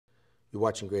You're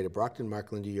watching Greater Brockton.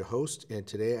 Mark Lindy, your host, and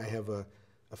today I have a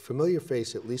familiar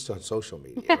face, at least on social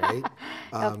media, right?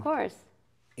 Of course.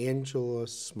 Angela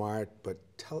Smart, but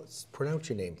pronounce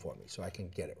your name for me so I can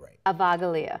get it right.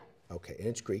 Evagelia. Okay, and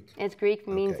it's Greek. It's Greek,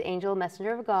 means Okay. angel,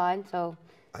 messenger of God. So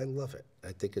I love it.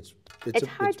 I think it's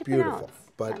hard to beautiful. pronounce.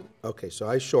 But okay, so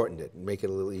I shortened it and make it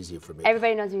a little easier for me.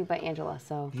 everybody knows me by Angela.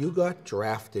 So You got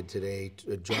drafted today.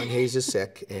 John Hayes is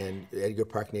sick, and Edgar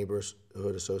Park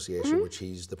Neighborhood Association, which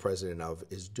he's the president of,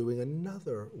 is doing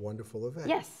another wonderful event.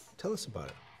 Yes. Tell us about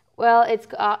it. Well, it's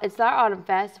our Autumn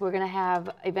Fest. We're gonna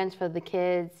have events for the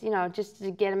kids, just to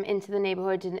get them into the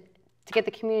neighborhood, to get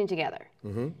the community together.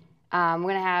 We're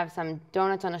gonna have some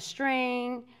donuts on a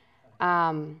string,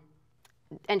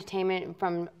 entertainment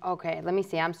from. Okay, let me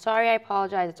see. I'm sorry. I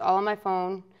apologize. It's all on my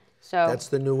phone. So That's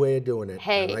the new way of doing it.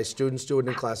 Hey. My students do it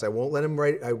in class. I won't let them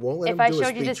write. I won't let if them I do a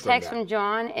showed you speech this text that. from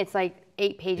John, it's like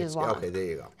 8 pages long. Okay, there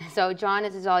you go. So John,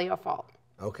 this is all your fault.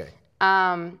 Okay.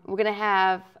 We're gonna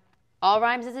have All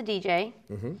Rhymes as a DJ.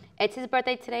 It's his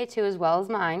birthday today too, as well as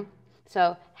mine.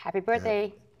 So happy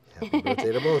birthday! Happy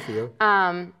birthday to both of you.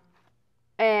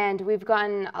 And we've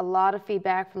gotten a lot of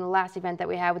feedback from the last event that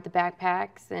we had with the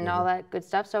backpacks and all that good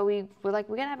stuff. So we're like,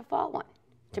 we're gonna have a fall one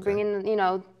to bring in,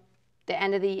 the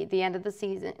end of the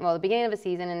season. Well, the beginning of a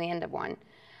season and the end of one.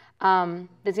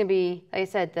 There's gonna be, like I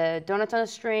said, the donuts on a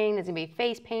string. There's gonna be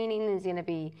face painting. There's gonna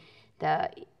be the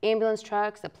ambulance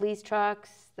trucks, the police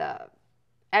trucks,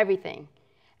 everything.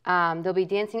 There'll be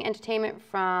dancing entertainment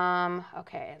from,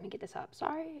 okay, let me get this up.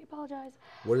 Sorry, I apologize.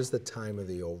 What is the time of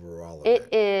the overall event?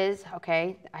 It is,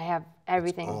 okay, I have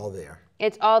everything. It's all there.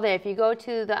 It's all there. If you go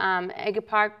to the Edgar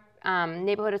Park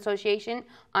Neighborhood Association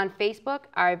on Facebook,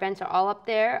 our events are all up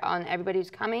there on everybody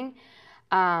who's coming.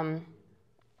 And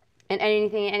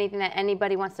anything that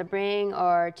anybody wants to bring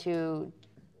or to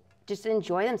just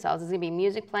enjoy themselves. There's gonna be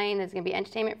music playing, there's gonna be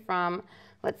entertainment from,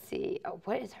 let's see,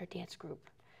 what is her dance group?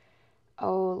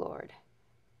 Oh, Lord.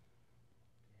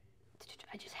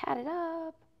 I just had it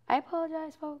up. I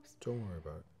apologize, folks. Don't worry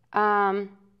about it.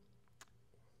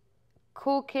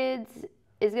 Cool Kids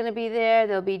is going to be there.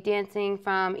 They'll be dancing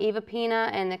from Eva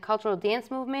Pina and the Cultural Dance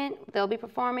Movement. They'll be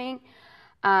performing.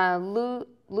 Luz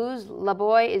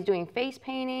LaBoy is doing face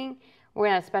painting. We're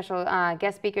going to have special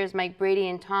guest speakers, Mike Brady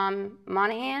and Tom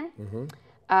Monahan.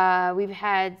 We've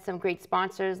had some great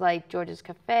sponsors like George's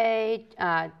Cafe,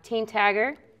 Team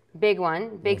Tagger. Big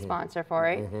one, big sponsor for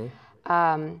it.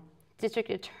 District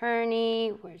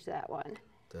Attorney, where's that one?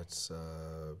 That's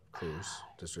Cruz,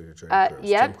 District Attorney Cruz.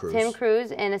 Yep, Tim Cruz. Tim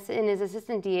Cruz, and his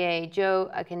assistant DA,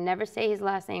 Joe, I can never say his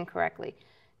last name correctly.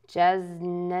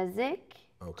 Jaznezik?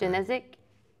 Okay. Jaznezik?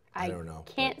 I don't know.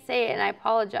 Can't say it, and I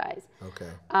apologize.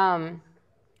 Okay. And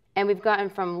we've gotten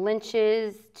from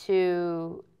Lynch's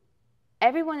to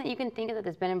everyone that you can think of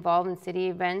that's been involved in city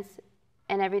events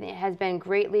and everything has been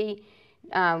greatly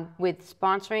with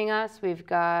sponsoring us. We've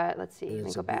got, let's see, let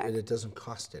me go back. And it doesn't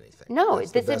cost anything. No,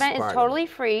 That's this the best event is part of totally it.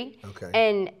 free. Okay.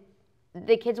 And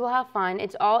the kids will have fun.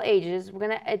 It's all ages.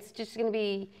 It's just gonna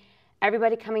be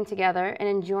everybody coming together and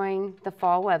enjoying the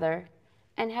fall weather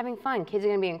and having fun. Kids are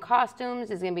gonna be in costumes.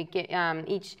 There's gonna be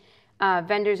each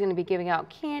vendor's gonna be giving out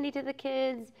candy to the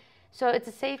kids. So it's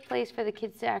a safe place for the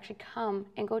kids to actually come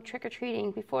and go trick or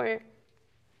treating before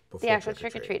the actual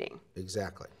trick or treating.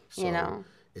 Exactly. So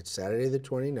it's Saturday the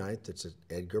 29th. It's at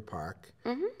Edgar Park.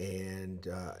 And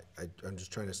I'm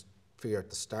just trying to figure out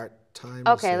the start time.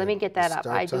 Okay, let me get that up.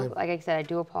 Like I said, I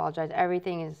do apologize.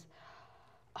 Everything is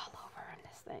all over on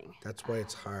this thing. That's why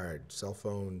it's hard. Cell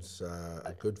phones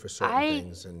are good for certain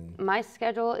things. And my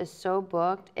schedule is so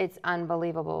booked, it's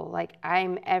unbelievable. Like,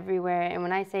 I'm everywhere. And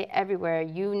when I say everywhere,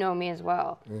 you know me as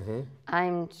well.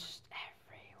 I'm just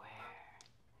everywhere.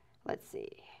 Let's see.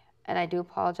 And I do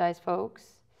apologize,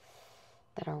 folks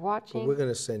that are watching. Well, we're going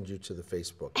to send you to the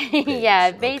Facebook page.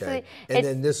 Yeah, basically. Okay? And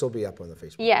then this will be up on the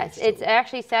Facebook yes, page. Yes, it's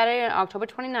actually Saturday, October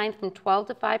 29th from 12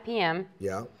 to 5 p.m.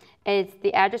 Yeah.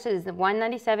 The address is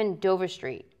 197 Dover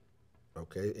Street.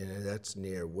 Okay, and that's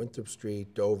near Winthrop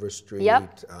Street, Dover Street.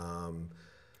 Yep.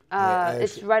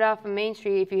 It's right off of Main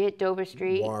Street if you hit Dover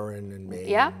Street. Warren and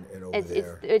Main and over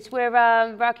there. It's where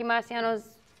Rocky Marciano's...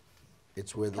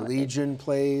 It's where the Legion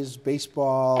plays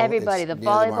baseball. Everybody, the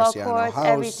volleyball courts,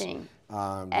 everything.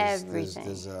 Everything.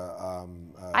 There's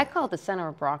I call it the center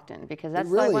of Brockton because that's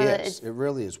it really like one is. It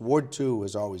really is. Ward 2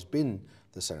 has always been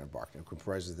the center of Brockton. It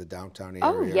comprises the downtown area.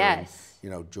 Oh, yes.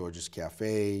 And, George's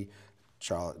Cafe.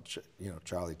 Charlie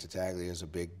Tattaglia is a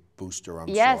big booster, I'm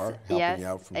Yes, sure, helping you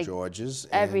out from George's.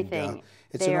 Everything. And,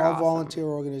 it's an all-volunteer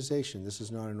organization. This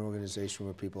is not an organization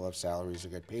where people have salaries or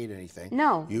get paid anything.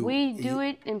 No, we do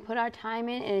it and put our time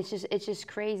in, and it's just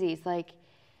crazy. It's like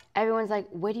everyone's like,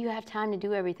 where do you have time to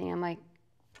do everything? I'm like,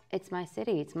 it's my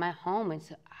city, it's my home.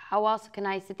 It's how else can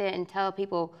I sit there and tell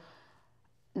people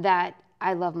that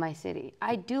I love my city?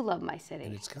 I do love my city.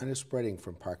 And it's kind of spreading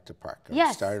from park to park. Yes.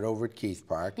 I started over at Keith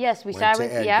Park. Yes, we went started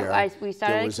to with, Edgar. we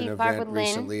started at Keith Park with There was an event Lynn.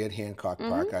 recently at Hancock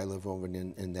Park. I live over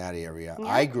in that area.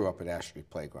 I grew up at Ash Street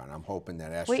Playground. I'm hoping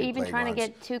that Ash We're Street even trying to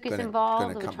get Tukis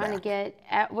involved. We're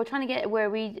trying to get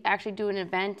where we actually do an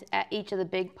event at each of the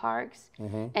big parks,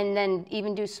 and then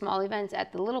even do small events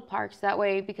at the little parks. That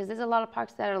way, because there's a lot of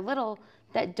parks that are little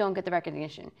that don't get the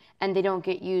recognition and they don't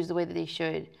get used the way that they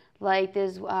should. Like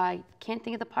there's, I can't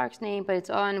think of the park's name, but it's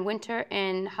on Winter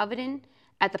and Hoveden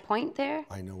at the point there.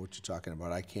 I know what you're talking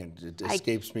about. I can't, it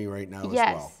escapes me right now as well.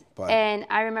 Yes, and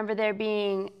I remember there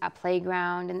being a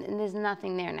playground, and there's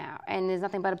nothing there now, and there's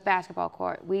nothing but a basketball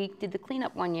court. We did the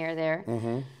cleanup one year there,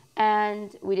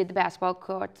 and we did the basketball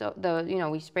court. So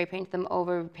we spray painted them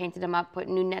over, painted them up, put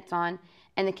new nets on,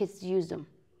 and the kids used them.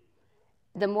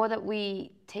 The more that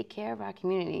we take care of our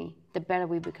community, the better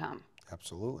we become.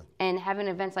 Absolutely. And having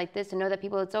events like this, to know that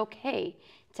people, it's okay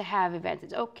to have events.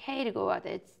 It's okay to go out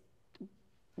there. It's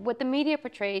what the media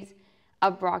portrays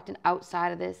of Brockton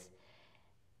outside of this,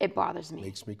 it bothers me.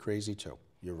 Makes me crazy too.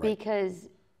 You're right. Because,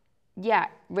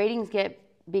 ratings get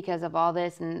because of all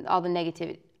this and all the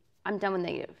negativity. I'm done with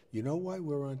negative. You know why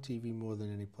we're on TV more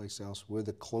than any place else? We're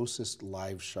the closest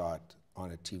live shot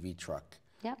on a TV truck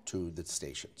to the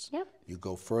stations. You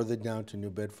go further down to New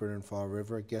Bedford and Fall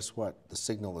River, guess what? The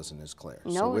signal isn't as clear.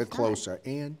 No, so we're it's closer. Not.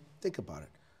 And think about it.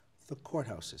 The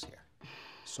courthouse is here.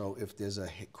 So if there's a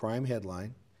crime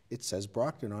headline, it says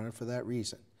Brockton on it for that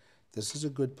reason. This is a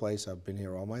good place. I've been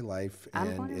here all my life,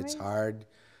 and it's hard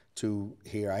to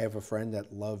hear. I have a friend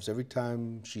that loves, every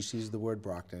time she sees the word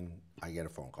Brockton, I get a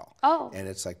phone call. And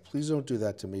it's like, please don't do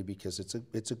that to me because it's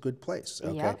a good place,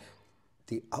 okay?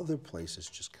 The other places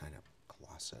just kind of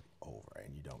gloss it over,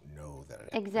 and you don't know that it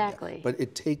exactly. But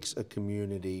it takes a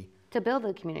community to build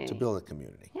a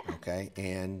community. Okay?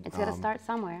 And it's got to start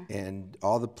somewhere. And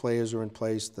all the players are in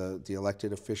place, the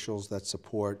elected officials that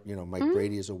support, Mike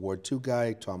Brady is a Ward 2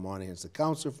 guy, Tom Monahan's the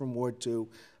counselor from Ward 2.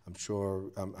 I'm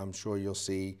sure you'll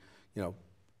see,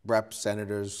 reps,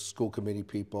 senators, school committee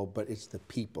people, but it's the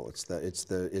people. It's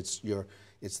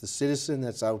the citizen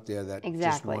that's out there that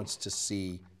just wants to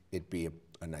see it be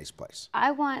a nice place.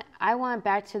 I want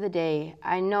back to the day.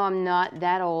 I know I'm not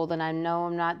that old, and I know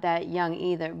I'm not that young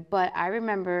either, but I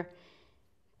remember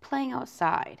playing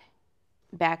outside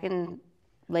back in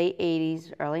late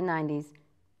 80s, early 90s,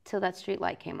 till that street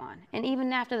light came on. And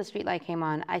even after the street light came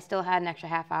on, I still had an extra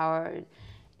half hour.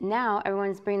 Now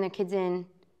everyone's bringing their kids in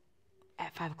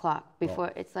at 5 o'clock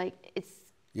before.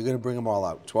 You're going to bring them all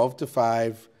out. 12 to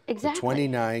 5, exactly.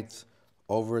 the 29th,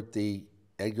 over at the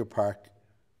Edgar Park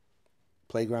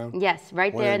playground. Yes,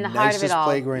 right there in the heart of it all.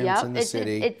 One of the nicest playgrounds in the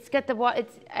city. It's got the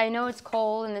I know it's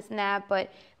cold and this and that,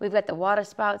 but we've got the water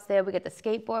spouts there. We got the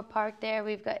skateboard park there.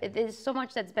 There's so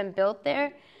much that's been built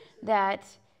there that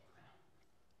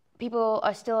people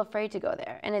are still afraid to go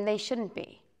there, and they shouldn't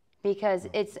be, because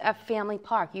it's a family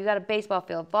park. You got a baseball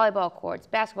field, volleyball courts,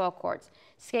 basketball courts,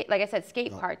 skate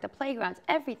park, the playgrounds,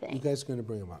 everything. You guys are going to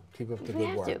bring them up. Keep up the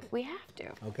good work. We have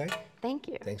to. Okay? Thank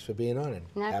you. Thanks for being on,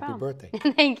 and happy birthday.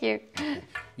 Thank you.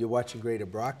 You're watching Greater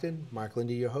Brockton. Mark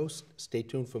Lindy, your host. Stay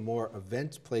tuned for more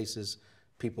events, places,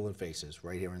 people, and faces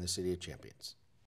right here in the City of Champions.